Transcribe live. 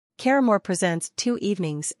Caramoor presents 2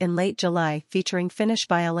 evenings in late July featuring Finnish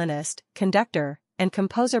violinist, conductor, and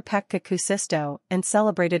composer Pekka Kuusisto and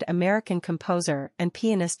celebrated American composer and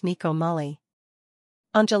pianist Nico.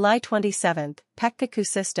 On July 27, Pekka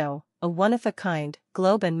Kuusisto, a one-of-a-kind,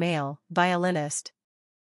 globe and male, violinist,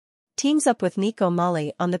 teams up with Nico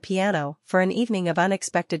on the piano for an evening of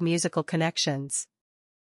unexpected musical connections.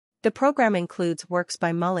 The program includes works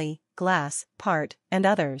by Muhly, Glass, Part, and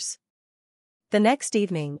others. The next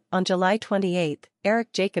evening, on July 28,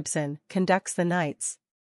 Eric Jacobson conducts the nights.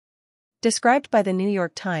 Described by the New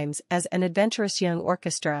York Times as an adventurous young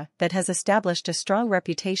orchestra that has established a strong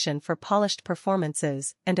reputation for polished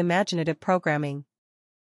performances and imaginative programming.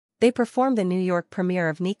 They perform the New York premiere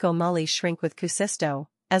of Nico Muhly's Shrink with Kuusisto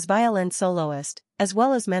as violin soloist, as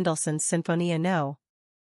well as Mendelssohn's Sinfonia No.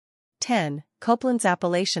 10, Copland's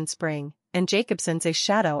Appalachian Spring, and Jacobson's A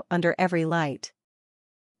Shadow Under Every Light.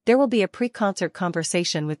 There will be a pre-concert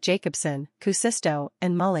conversation with Jacobson, Kuusisto,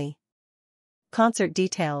 and Muhly. Concert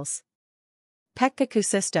details. Pekka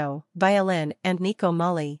Kuusisto, violin, and Nico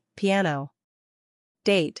Muhly, piano.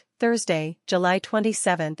 Date, Thursday, July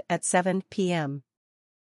 27 at 7 p.m.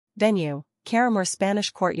 Venue, Caramoor Spanish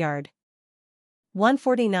Courtyard.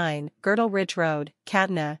 149, Girdle Ridge Road,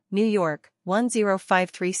 Katina, New York,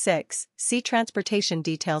 10536, see transportation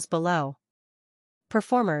details below.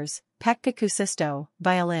 Performers, Pekka Kuusisto,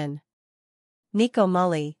 violin. Nico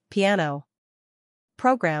Muhly, piano.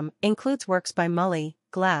 Program includes works by Muhly,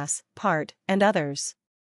 Glass, Part, and others.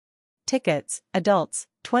 Tickets, adults,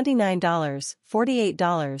 $29, $48,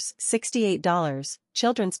 $68,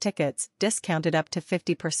 children's tickets, discounted up to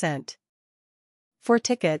 50%. For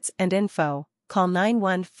tickets and info, call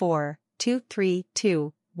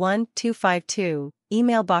 914-232-1252,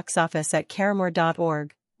 email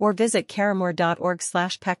boxoffice@caramoor.org, or visit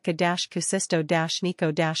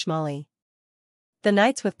caramoor.org/Pekka-Kuusisto-Nico-Muhly. The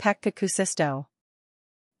Nights with Pekka Kuusisto.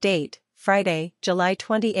 Date, Friday, July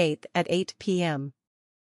 28 at 8 p.m.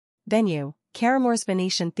 Venue, Caramoor's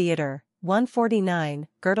Venetian Theatre, 149,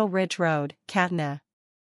 Girdle Ridge Road, Katina,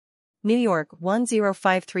 New York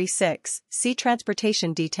 10536, see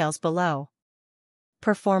transportation details below.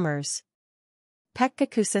 Performers. Pekka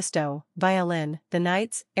Kuusisto, violin, The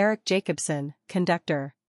Nights, Eric Jacobson,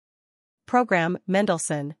 conductor. Program,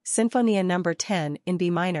 Mendelssohn, Sinfonia No. 10 in B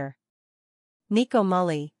minor. Nico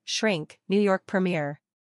Muhly, Shrink, New York premiere.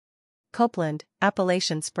 Copland,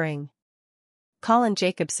 Appalachian Spring. Colin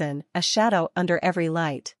Jacobson, A Shadow Under Every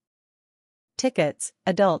Light. Tickets,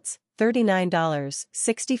 adults, $39,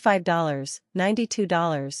 $65,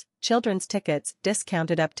 $92, children's tickets,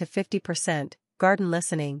 discounted up to 50%, garden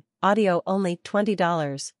listening, audio only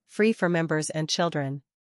 $20, free for members and children.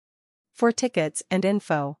 For tickets and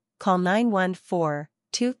info, call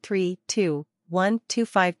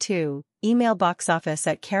 914-232-1252, email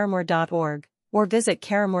boxoffice@caramoor.org, or visit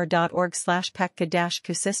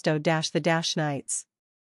caramoor.org/Pekka-Kuusisto-the-Nights.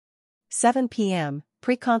 7 p.m.,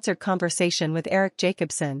 pre-concert conversation with Eric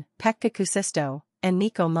Jacobson, Pekka Kuusisto, and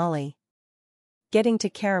Nico Muhly. Getting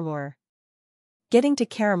to Caramoor. Getting to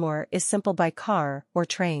Caramoor is simple by car or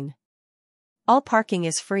train. All parking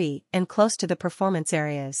is free and close to the performance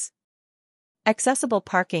areas. Accessible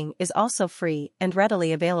parking is also free and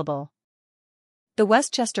readily available. The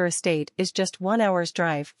Westchester Estate is just 1 hour's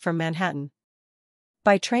drive from Manhattan.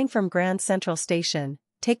 By train from Grand Central Station,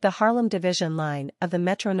 take the Harlem Division line of the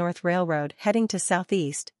Metro-North Railroad heading to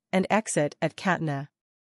southeast, and exit at Katina.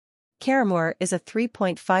 Caramoor is a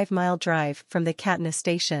 3.5-mile drive from the Katina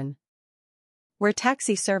station, where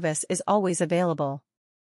taxi service is always available.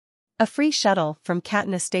 A free shuttle from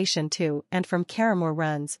Katina Station to and from Caramoor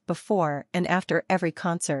runs before and after every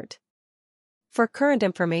concert. For current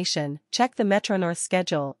information, check the Metro-North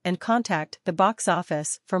schedule and contact the box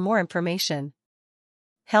office for more information.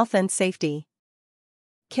 Health and safety.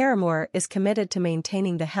 Caramoor is committed to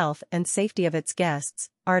maintaining the health and safety of its guests,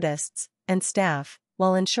 artists, and staff,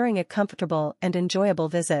 while ensuring a comfortable and enjoyable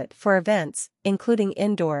visit for events, including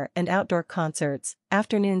indoor and outdoor concerts,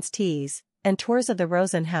 afternoon teas, and tours of the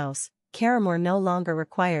Rosen House. Caramoor no longer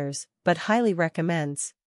requires, but highly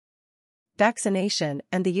recommends, vaccination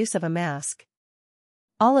and the use of a mask.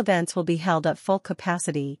 All events will be held at full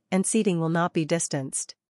capacity and seating will not be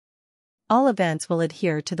distanced. All events will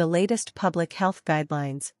adhere to the latest public health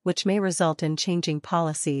guidelines, which may result in changing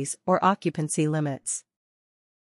policies or occupancy limits.